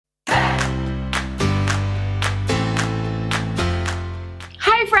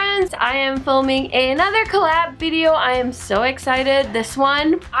friends, I am filming another collab video. I am so excited. This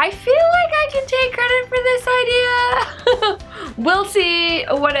one, I feel like I can take credit for this idea. We'll see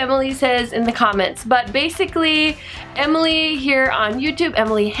what Emily says in the comments, but basically Emily here on YouTube,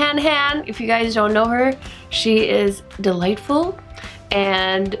 Emily HANHAN, if you guys don't know her, she is delightful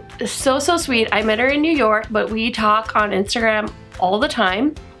and so sweet. I met her in New York, but we talk on Instagram all the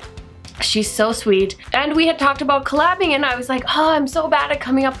time. She's so sweet. And we had talked about collabing and I was like, oh, I'm so bad at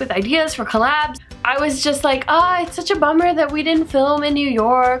coming up with ideas for collabs. I was just like, oh, it's such a bummer that we didn't film in New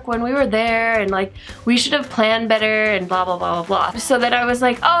York when we were there, and like we should have planned better and blah blah blah blah blah. So then I was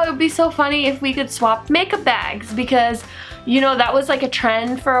like, oh, it would be so funny if we could swap makeup bags, because you know that was like a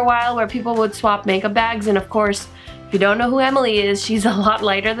trend for a while where people would swap makeup bags. And of course, if you don't know who Emily is, she's a lot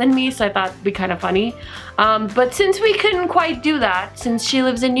lighter than me, so I thought it'd be kind of funny. But since we couldn't quite do that, since she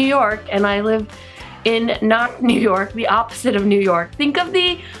lives in New York and I live in not New York, the opposite of New York. Think of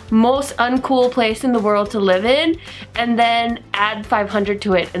the most uncool place in the world to live in and then add 500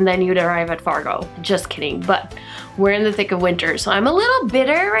 to it and then you'd arrive at Fargo. Just kidding, but we're in the thick of winter, so I'm a little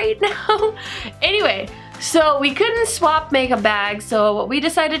bitter right now. Anyway, so we couldn't swap makeup bags, so what we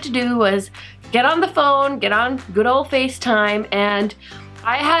decided to do was get on the phone, get on good old FaceTime, and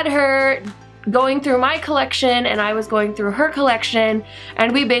I had her going through my collection and I was going through her collection,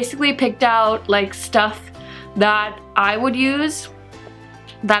 and we basically picked out like stuff that I would use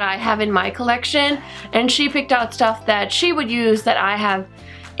that I have in my collection, and she picked out stuff that she would use that I have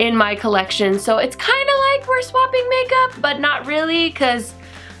in my collection. So it's kind of like we're swapping makeup, but not really, because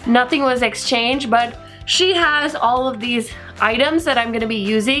nothing was exchanged. But she has all of these items that I'm going to be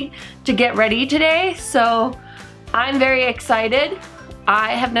using to get ready today, so I'm very excited.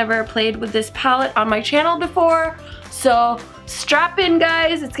 I have never played with this palette on my channel before, so strap in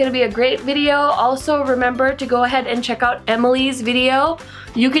guys, it's gonna be a great video. Also remember to go ahead and check out Emily's video.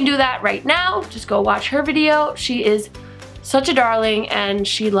 You can do that right now, just go watch her video. She is such a darling and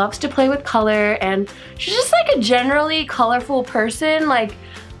she loves to play with color, and she's just like a generally colorful person. Like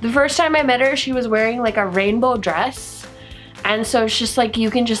the first time I met her, she was wearing like a rainbow dress, and so it's just like you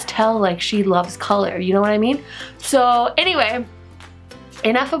can just tell like she loves color, you know what I mean? So anyway,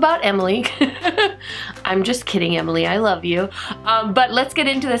 enough about Emily. I'm just kidding, Emily, I love you. But let's get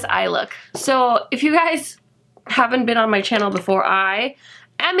into this eye look. So if you guys haven't been on my channel before, I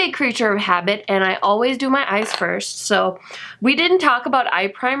am a creature of habit and I always do my eyes first. So we didn't talk about eye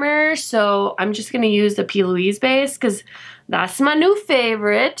primer, so I'm just gonna use the P. Louise base because that's my new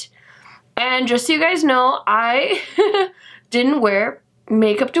favorite. And just so you guys know, I didn't wear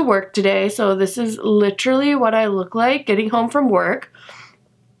makeup to work today, so this is literally what I look like getting home from work.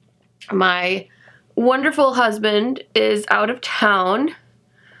 My wonderful husband is out of town,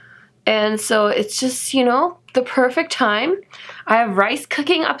 and so it's just, you know, the perfect time. I have rice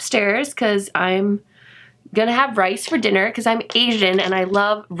cooking upstairs because I'm gonna have rice for dinner because I'm Asian and I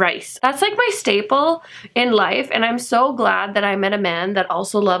love rice. That's like my staple in life, and I'm so glad that I met a man that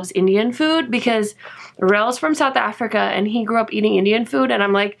also loves Indian food, because Rel's from South Africa and he grew up eating Indian food, and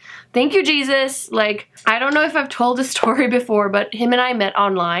I'm like, thank you, Jesus. Like, I don't know if I've told this story before, but him and I met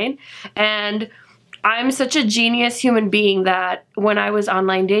online, and I'm such a genius human being that when I was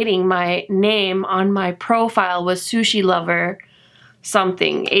online dating, my name on my profile was Sushi Lover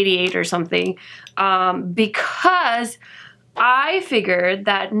something, 88 or something, because I figured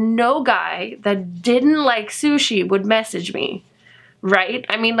that no guy that didn't like sushi would message me, right?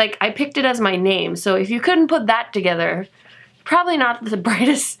 I mean, like, I picked it as my name, so if you couldn't put that together, probably not the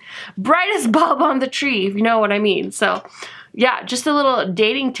brightest bulb on the tree, if you know what I mean. So yeah, just a little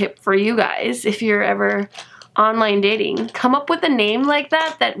dating tip for you guys. If you're ever online dating, come up with a name like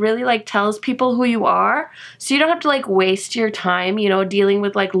that that really like tells people who you are, so you don't have to like waste your time, you know, dealing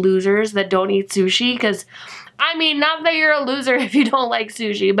with like losers that don't eat sushi. Because I mean, not that you're a loser if you don't like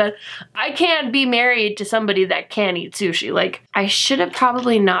sushi, but I can't be married to somebody that can't eat sushi. Like, I should have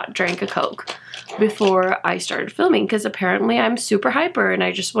probably not drank a Coke before I started filming, because apparently I'm super hyper and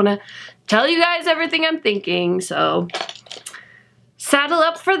I just want to tell you guys everything I'm thinking. So saddle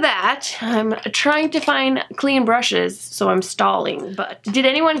up for that. I'm trying to find clean brushes, so I'm stalling. But did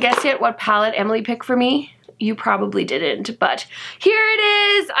anyone guess yet what palette Emily picked for me? You probably didn't, but here it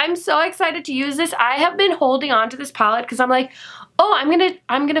is. I'm so excited to use this. I have been holding on to this palette because I'm like, oh,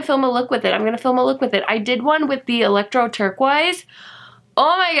 I'm gonna film a look with it. I'm gonna film a look with it. I did one with the Electro Turquoise.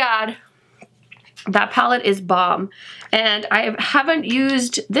 Oh my god. That palette is bomb. And I haven't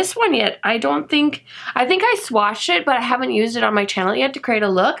used this one yet. I think I swatched it, but I haven't used it on my channel yet to create a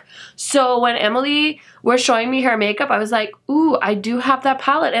look. So when Emily was showing me her makeup, I was like, ooh, I do have that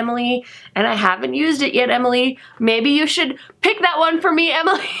palette, Emily, and I haven't used it yet, Emily. Maybe you should pick that one for me,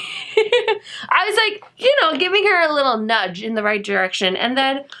 Emily. I was like, you know, giving her a little nudge in the right direction. And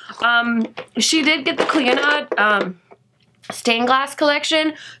then she did get the Clionadh stained glass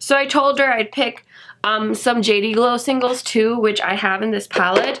collection, so I told her I'd pick some JD Glow singles too, which I have in this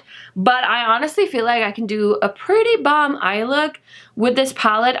palette. But I honestly feel like I can do a pretty bomb eye look with this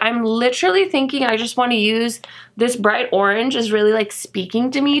palette. I'm literally thinking I just want to use this bright orange, is really like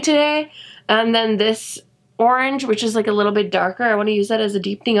speaking to me today. And then this orange, which is like a little bit darker, I want to use that as a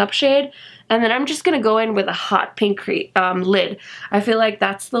deepening up shade. And then I'm just going to go in with a hot pink lid. I feel like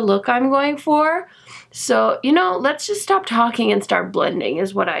that's the look I'm going for. So, you know, let's just stop talking and start blending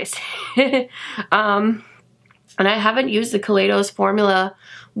is what I say. And I haven't used the Kaleidos formula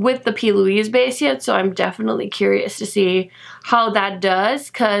with the P. Louise base yet, so I'm definitely curious to see how that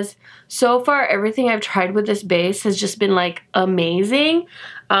does, because so far everything I've tried with this base has just been like amazing.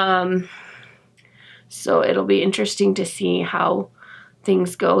 So it'll be interesting to see how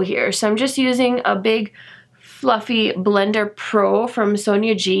things go here. So I'm just using a big fluffy blender pro from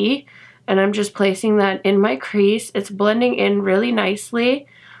Sonia G, and I'm just placing that in my crease. It's blending in really nicely.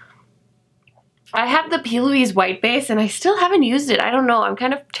 I have the P. Louise white base and I still haven't used it. I don't know, I'm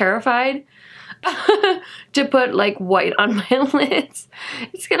kind of terrified to put like white on my lids.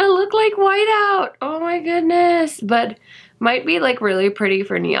 It's gonna look like white out. Oh my goodness. But might be like really pretty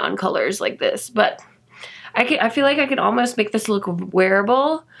for neon colors like this. But I feel like I could almost make this look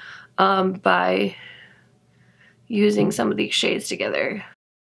wearable by using some of these shades together.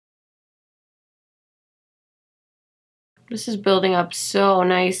 This is building up so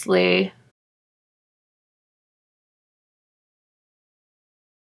nicely.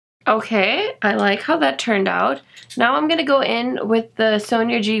 Okay, I like how that turned out. Now I'm gonna go in with the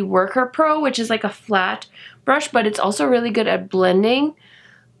Sonia G Worker Pro, which is like a flat brush, but it's also really good at blending.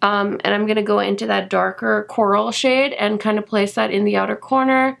 And I'm gonna go into that darker coral shade and kind of place that in the outer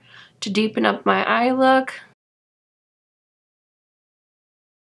corner to deepen up my eye look.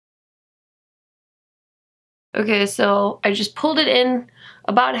 Okay, so I just pulled it in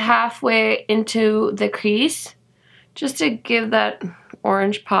about halfway into the crease just to give that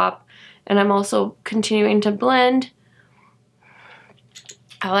orange pop, and I'm also continuing to blend.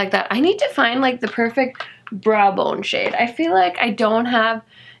 I like that. I need to find like the perfect brow bone shade. I feel like I don't have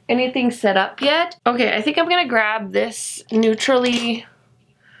anything set up yet. Okay, I think I'm gonna grab this neutrally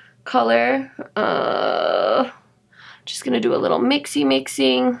color. Just gonna do a little mixing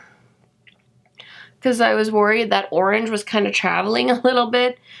because I was worried that orange was kind of traveling a little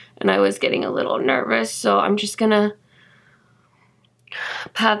bit and I was getting a little nervous. So I'm just gonna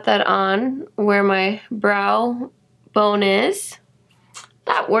pat that on where my brow bone is.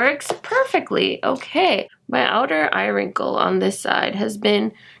 That works perfectly. Okay, my outer eye wrinkle on this side has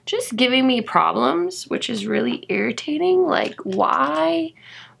been just giving me problems, which is really irritating. Like, why?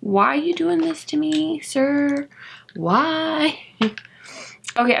 Why are you doing this to me, sir? Why?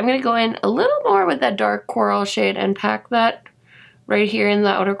 Okay, I'm gonna go in a little more with that dark coral shade and pack that right here in the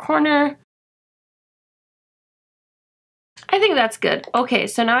outer corner. I think that's good. Okay,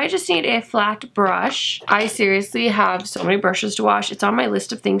 so now I just need a flat brush. I seriously have so many brushes to wash. It's on my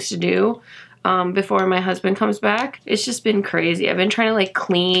list of things to do before my husband comes back. It's just been crazy. I've been trying to like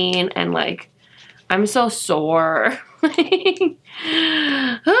clean and like, I'm so sore. The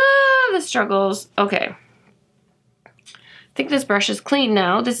struggles. Okay. I think this brush is clean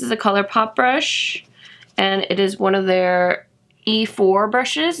now. This is a ColourPop brush and it is one of their E4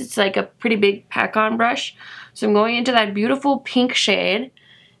 brushes. It's like a pretty big pack-on brush. So I'm going into that beautiful pink shade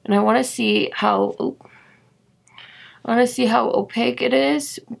and I want to see how opaque it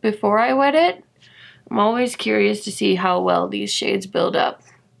is before I wet it. I'm always curious to see how well these shades build up.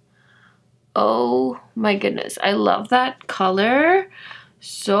 Oh my goodness, I love that color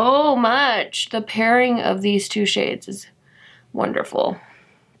so much. The pairing of these two shades is wonderful.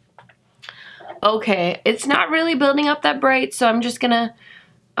 Okay, it's not really building up that bright, so I'm just gonna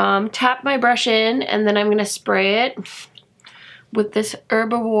tap my brush in and then I'm gonna spray it with this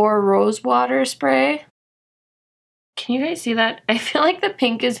Herbivore Rose Water spray. Can you guys see that? I feel like the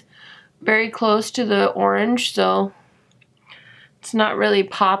pink is very close to the orange, so it's not really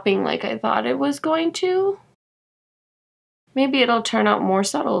popping like I thought it was going to. Maybe it'll turn out more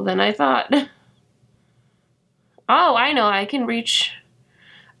subtle than I thought. Oh, I know, I can reach,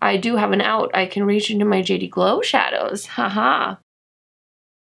 I do have an out. I can reach into my JD Glow shadows, haha.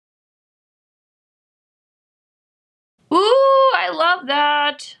 love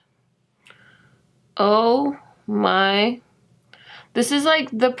that. Oh my. This is like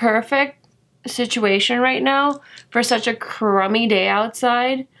the perfect situation right now for such a crummy day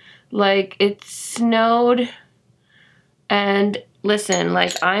outside. Like, it snowed. And listen,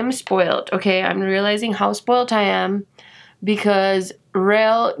 like, I'm spoiled, okay? I'm realizing how spoiled I am because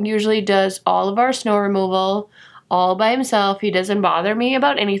Rail usually does all of our snow removal all by himself. He doesn't bother me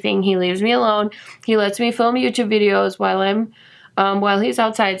about anything. He leaves me alone. He lets me film YouTube videos while he's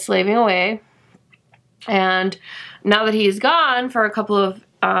outside slaving away. And now that he's gone for a couple of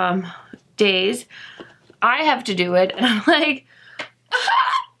days, I have to do it. And I'm like,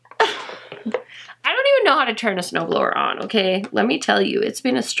 I don't even know how to turn a snowblower on, okay? Let me tell you, it's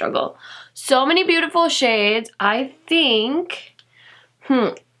been a struggle. So many beautiful shades. I think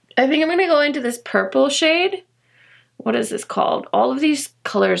I'm gonna go into this purple shade. What is this called? All of these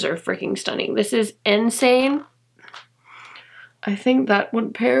colors are freaking stunning. This is Insane. I think that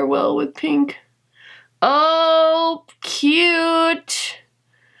would pair well with pink. Oh, cute.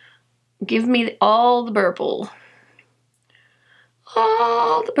 Give me all the purple.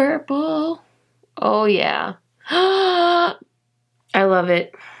 All the purple. Oh, yeah. I love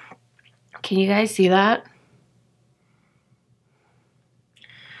it. Can you guys see that?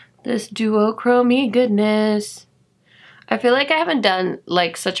 This duochrome goodness. I feel like I haven't done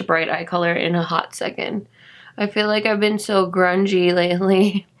like such a bright eye color in a hot second. I feel like I've been so grungy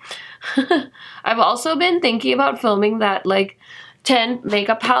lately. I've also been thinking about filming that like 10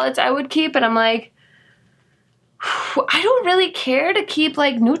 makeup palettes I would keep, and I'm like, I don't really care to keep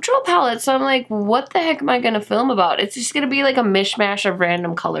like neutral palettes, so I'm like, what the heck am I gonna film about? It's just gonna be like a mishmash of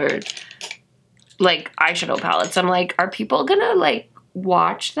random colored like eyeshadow palettes. I'm like, are people gonna like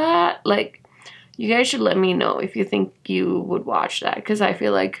watch that? Like, you guys should let me know if you think you would watch that, because I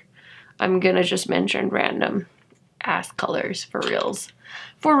feel like I'm gonna just mention random ass colors for reals.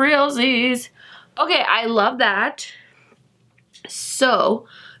 For realsies. Okay, I love that. So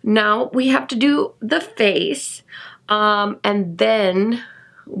now we have to do the face, and then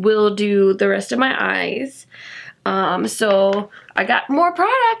we'll do the rest of my eyes. So I got more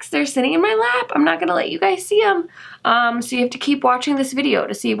products. They're sitting in my lap. I'm not gonna let you guys see them. So you have to keep watching this video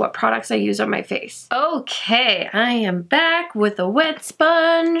to see what products I use on my face. Okay, I am back with a wet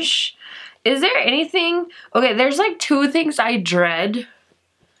sponge. Is there anything? Okay, there's like 2 things I dread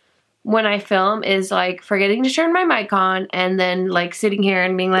when I film, is like forgetting to turn my mic on and then like sitting here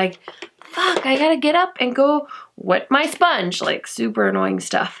and being like, fuck, I gotta get up and go wet my sponge. Like, super annoying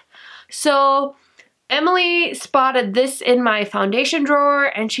stuff. So Emily spotted this in my foundation drawer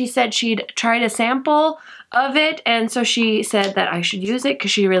and she said she'd tried a sample of it, and so she said that I should use it because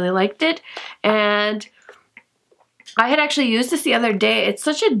she really liked it. And I had actually used this the other day. It's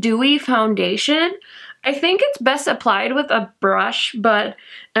such a dewy foundation. I think it's best applied with a brush, but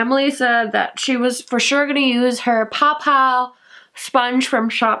Emily said that she was for sure going to use her Pow sponge from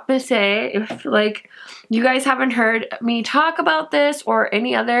Shop Bissay. If like you guys haven't heard me talk about this or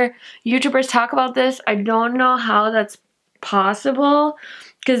any other YouTubers talk about this, I don't know how that's possible,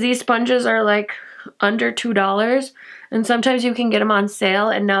 because these sponges are like under $2, and sometimes you can get them on sale,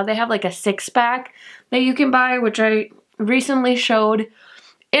 and now they have like a 6-pack that you can buy, which I recently showed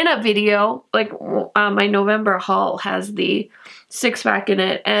in a video. Like my November haul has the 6-pack in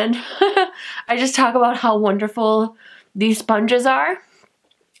it, and I just talk about how wonderful these sponges are.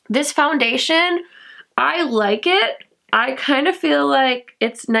 This foundation, I like it. I kind of feel like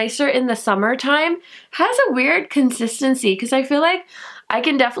it's nicer in the summertime. Has a weird consistency because I feel like I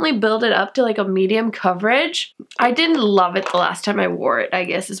can definitely build it up to like a medium coverage. I didn't love it the last time I wore it, I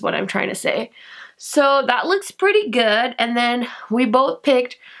guess is what I'm trying to say. So that looks pretty good. And then we both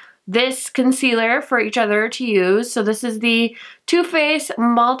picked this concealer for each other to use. So this is the Too Faced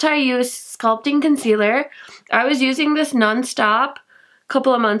Multi-Use Sculpting Concealer. I was using this nonstop a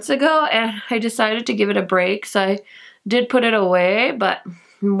couple of months ago and I decided to give it a break. So I did put it away, but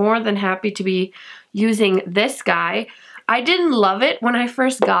more than happy to be using this guy. I didn't love it when I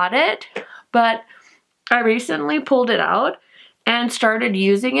first got it, but I recently pulled it out and started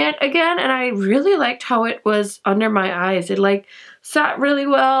using it again, and I really liked how it was under my eyes. It like sat really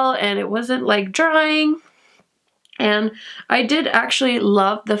well and it wasn't like drying, and I did actually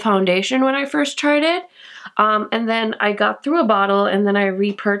love the foundation when I first tried it, and then I got through a bottle and then I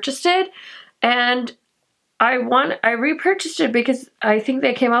repurchased it, and I repurchased it because I think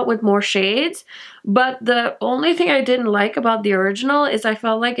they came out with more shades, but the only thing I didn't like about the original is I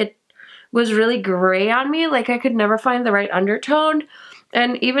felt like it was really gray on me. Like I could never find the right undertone.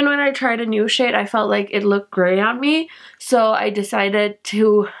 And even when I tried a new shade, I felt like it looked gray on me. So I decided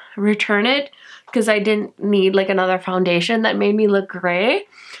to return it because I didn't need like another foundation that made me look gray.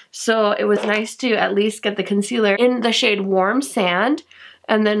 So it was nice to at least get the concealer in the shade Warm Sand.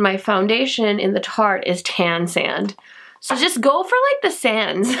 And then my foundation in the Tarte is Tan Sand. So just go for like the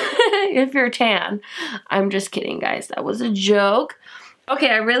sands if you're tan. I'm just kidding, guys. That was a joke. Okay,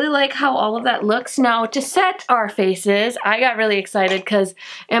 I really like how all of that looks. Now, to set our faces, I got really excited because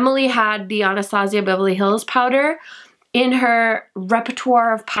Emily had the Anastasia Beverly Hills powder in her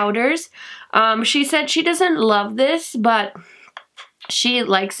repertoire of powders. She said she doesn't love this, but she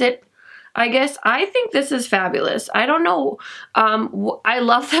likes it. I guess I think this is fabulous. I don't know. I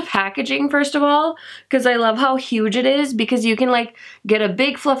love the packaging, first of all, because I love how huge it is, because you can like get a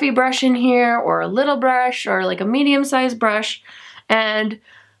big fluffy brush in here or a little brush or like a medium-sized brush, and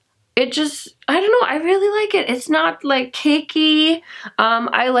it just, I don't know, I really like it. It's not like cakey.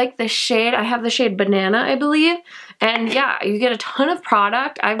 I like the shade. I have the shade Banana, I believe. And yeah, you get a ton of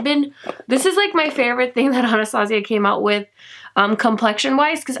product. This is like my favorite thing that Anastasia came out with complexion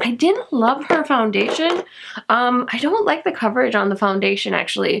wise, because I didn't love her foundation. I don't like the coverage on the foundation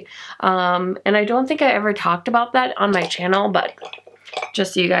actually. And I don't think I ever talked about that on my channel, but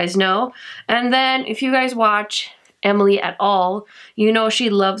just so you guys know. And then if you guys watch Emily at all, you know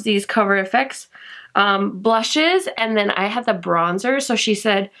she loves these Cover FX blushes. And then I had the bronzer, so she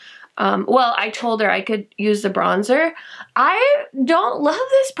said, well, I told her I could use the bronzer. I don't love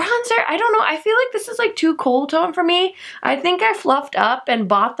this bronzer. I don't know. I feel like this is like too cool tone for me. I think I fluffed up and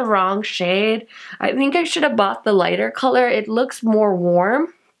bought the wrong shade. I think I should have bought the lighter color. It looks more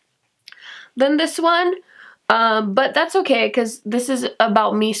warm than this one. But that's okay, because this is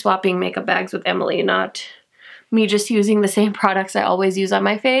about me swapping makeup bags with Emily, not me just using the same products I always use on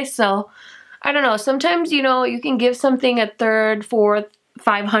my face. So I don't know. Sometimes, you know, you can give something a third, fourth,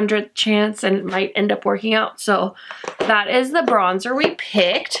 500th chance and it might end up working out. So that is the bronzer we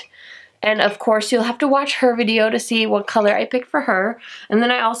picked. And of course you'll have to watch her video to see what color I picked for her. And then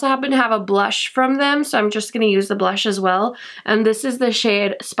I also happen to have a blush from them, so I'm just going to use the blush as well. And this is the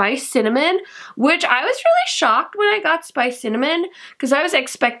shade Spice Cinnamon, which I was really shocked when I got Spice Cinnamon because I was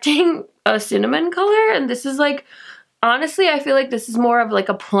expecting a cinnamon color, and this is like, honestly, I feel like this is more of like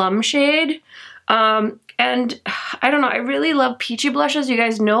a plum shade. And I don't know, I really love peachy blushes, you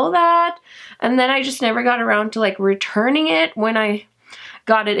guys know that. And then I just never got around to like returning it when I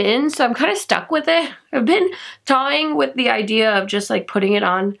got it in, so I'm kind of stuck with it. I've been toying with the idea of just like putting it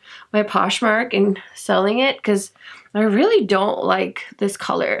on my Poshmark and selling it, because I really don't like this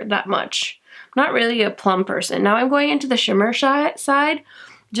color that much. I'm not really a plum person. Now I'm going into the shimmer side,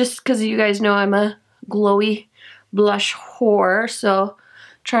 just because you guys know I'm a glowy blush whore, so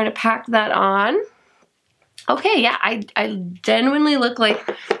trying to pack that on. Okay, yeah, I genuinely look like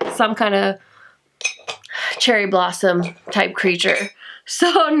some kind of cherry blossom type creature.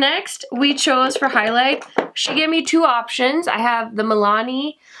 So next we chose for highlight, she gave me two options. I have the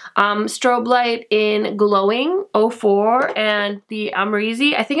Milani strobe light in Glowing 04 and the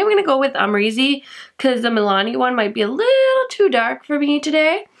Amrezy. I think I'm going to go with Amrezy because the Milani one might be a little too dark for me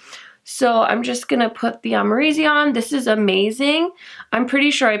today. So I'm just going to put the Amrezy on. This is amazing. I'm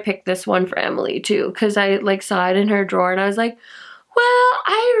pretty sure I picked this one for Emily too, because I like saw it in her drawer and I was like, well,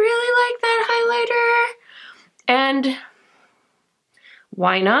 I really like that highlighter. And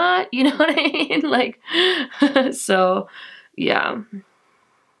why not? You know what I mean? Like, so yeah.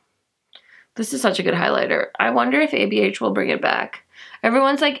 This is such a good highlighter. I wonder if ABH will bring it back.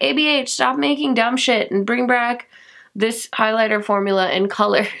 Everyone's like, ABH, stop making dumb shit and bring back this highlighter formula in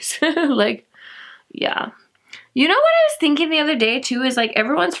colors. Like, yeah. You know what I was thinking the other day too is like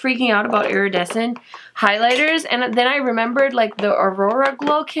everyone's freaking out about iridescent highlighters, and then I remembered like the Aurora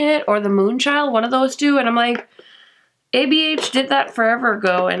Glow Kit or the Moonchild, one of those two, and I'm like, ABH did that forever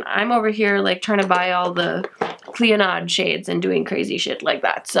ago, and I'm over here like trying to buy all the Cleonade shades and doing crazy shit like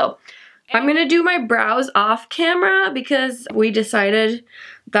that. So I'm gonna do my brows off camera because we decided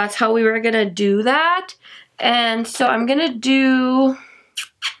that's how we were gonna do that. And so I'm gonna do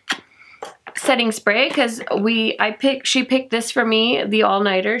setting spray because she picked this for me, the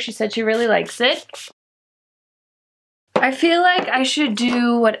all-nighter. She said she really likes it. I feel like I should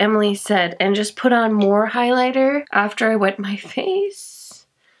do what Emily said and just put on more highlighter after I wet my face.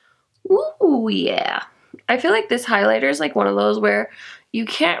 Ooh, yeah. I feel like this highlighter is like one of those where you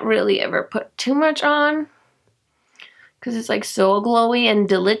can't really ever put too much on because it's like so glowy and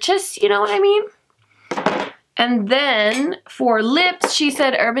delicious, you know what I mean? And then for lips, she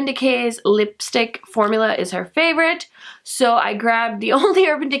said Urban Decay's lipstick formula is her favorite. So I grabbed the only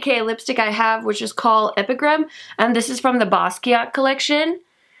Urban Decay lipstick I have, which is called Epigram. And this is from the Basquiat collection.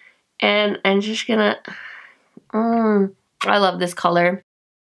 And I'm just gonna, I love this color.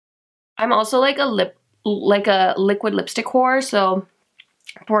 I'm also like a liquid lipstick whore, so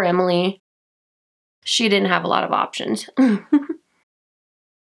poor Emily, she didn't have a lot of options.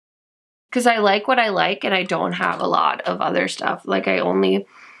 Because I like what I like and I don't have a lot of other stuff. Like I only,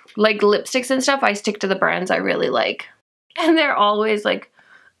 like lipsticks and stuff, I stick to the brands I really like. And they're always like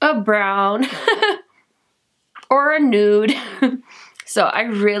a brown or a nude. So I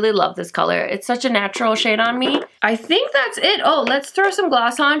really love this color. It's such a natural shade on me. I think that's it. Oh, let's throw some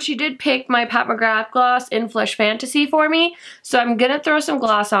gloss on. She did pick my Pat McGrath gloss in Flush Fantasy for me. So I'm gonna throw some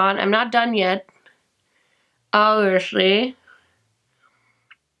gloss on. I'm not done yet, obviously.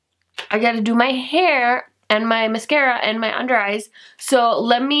 I gotta do my hair and my mascara and my under eyes. So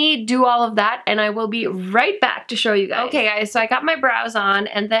let me do all of that and I will be right back to show you guys. Okay guys, so I got my brows on,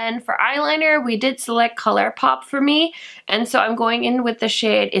 and then for eyeliner, we did select ColourPop for me. And so I'm going in with the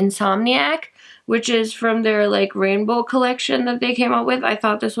shade Insomniac, which is from their like rainbow collection that they came out with. I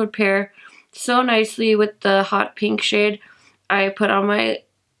thought this would pair so nicely with the hot pink shade I put on my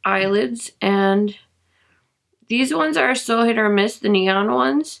eyelids. And these ones are so hit or miss, the neon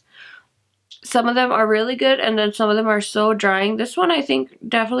ones. Some of them are really good, and then some of them are so drying. This one I think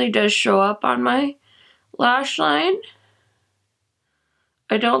definitely does show up on my lash line.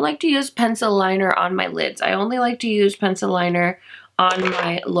 I don't like to use pencil liner on my lids. I only like to use pencil liner on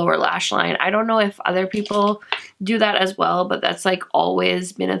my lower lash line. I don't know if other people do that as well, but that's like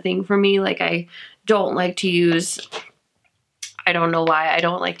always been a thing for me. Like I don't like to use, I don't know why I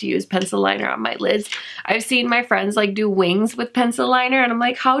don't like to use pencil liner on my lids. I've seen my friends like do wings with pencil liner and I'm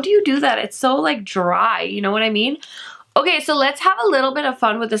like, how do you do that? It's so like dry, you know what I mean? Okay, so let's have a little bit of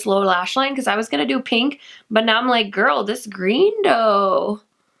fun with this lower lash line because I was going to do pink, but now I'm like, girl, this green though.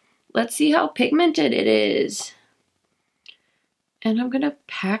 Let's see how pigmented it is. And I'm going to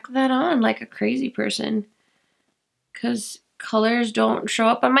pack that on like a crazy person because colors don't show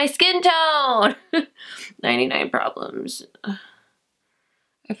up on my skin tone. 99 problems.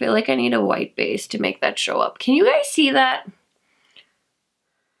 I feel like I need a white base to make that show up. Can you guys see that?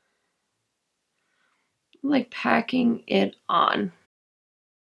 I'm like packing it on.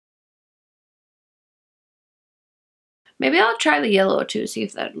 Maybe I'll try the yellow too, see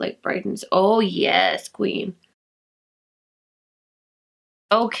if that like brightens. Oh yes, queen.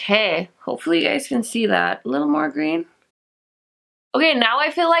 Okay, hopefully you guys can see that. A little more green. Okay, now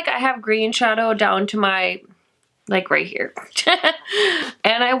I feel like I have green shadow down to my, like right here.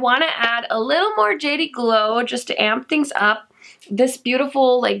 And I want to add a little more Jady Glow just to amp things up. This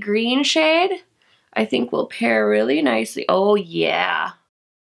beautiful like green shade I think will pair really nicely. Oh yeah.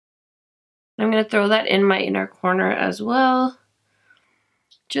 I'm going to throw that in my inner corner as well.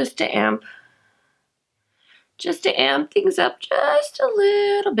 Just to amp things up just a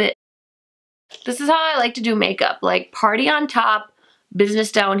little bit. This is how I like to do makeup. Like party on top,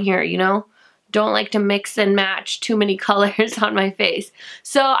 business down here, you know? Don't like to mix and match too many colors on my face.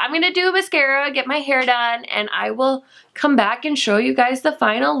 So I'm going to do mascara, get my hair done, and I will come back and show you guys the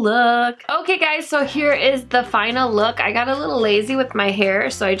final look. Okay guys, so here is the final look. I got a little lazy with my hair,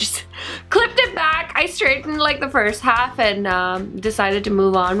 so I just clipped it back. I straightened like the first half and decided to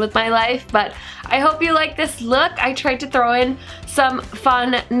move on with my life. But I hope you like this look. I tried to throw in some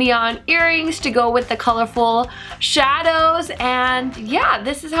fun neon earrings to go with the colorful shadows, and yeah,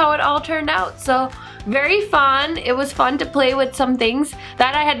 this is how it all turned out. So very fun. It was fun to play with some things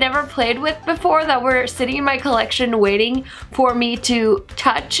that I had never played with before that were sitting in my collection waiting for me to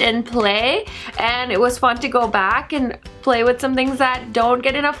touch and play, and it was fun to go back and play with some things that don't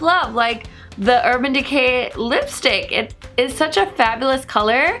get enough love, like the Urban Decay lipstick. It is such a fabulous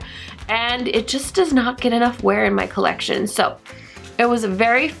color and it just does not get enough wear in my collection. So it was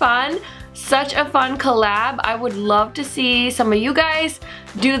very fun. Such a fun collab. I would love to see some of you guys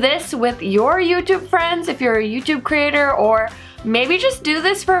do this with your YouTube friends if you're a YouTube creator, or maybe just do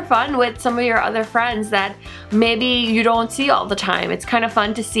this for fun with some of your other friends that maybe you don't see all the time. It's kind of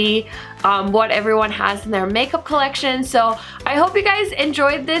fun to see what everyone has in their makeup collection. So I hope you guys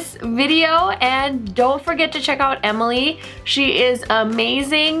enjoyed this video, and don't forget to check out Emily. She is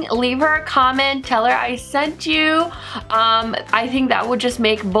amazing. Leave her a comment, tell her I sent you. I think that would just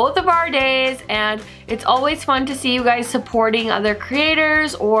make both of our days, and it's always fun to see you guys supporting other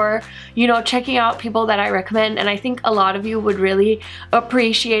creators or, you know, checking out people that I recommend. And I think a lot of you would really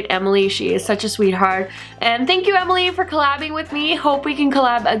appreciate Emily. She is such a sweetheart. And thank you, Emily, for collabing with me. Hope we can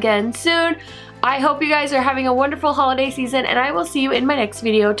collab again soon. I hope you guys are having a wonderful holiday season, and I will see you in my next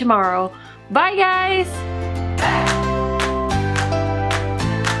video tomorrow. Bye guys!